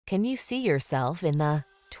Can you see yourself in the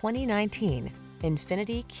 2019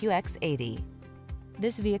 INFINITI QX80?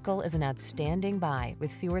 This vehicle is an outstanding buy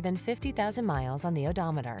with fewer than 50,000 miles on the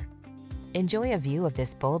odometer. Enjoy a view of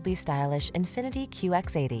this boldly stylish INFINITI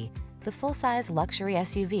QX80, the full-size luxury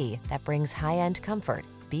SUV that brings high-end comfort,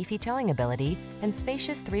 beefy towing ability, and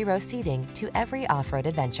spacious three-row seating to every off-road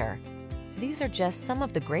adventure. These are just some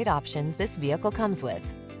of the great options this vehicle comes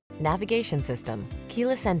with: navigation system,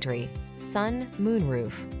 keyless entry, sun,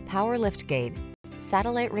 moonroof, power liftgate,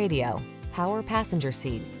 satellite radio, power passenger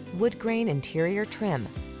seat, wood grain interior trim,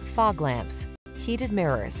 fog lamps, heated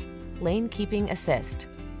mirrors, lane keeping assist.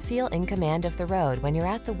 Feel in command of the road when you're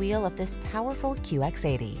at the wheel of this powerful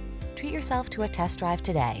QX80. Treat yourself to a test drive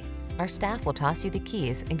today. Our staff will toss you the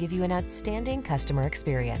keys and give you an outstanding customer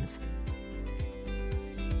experience.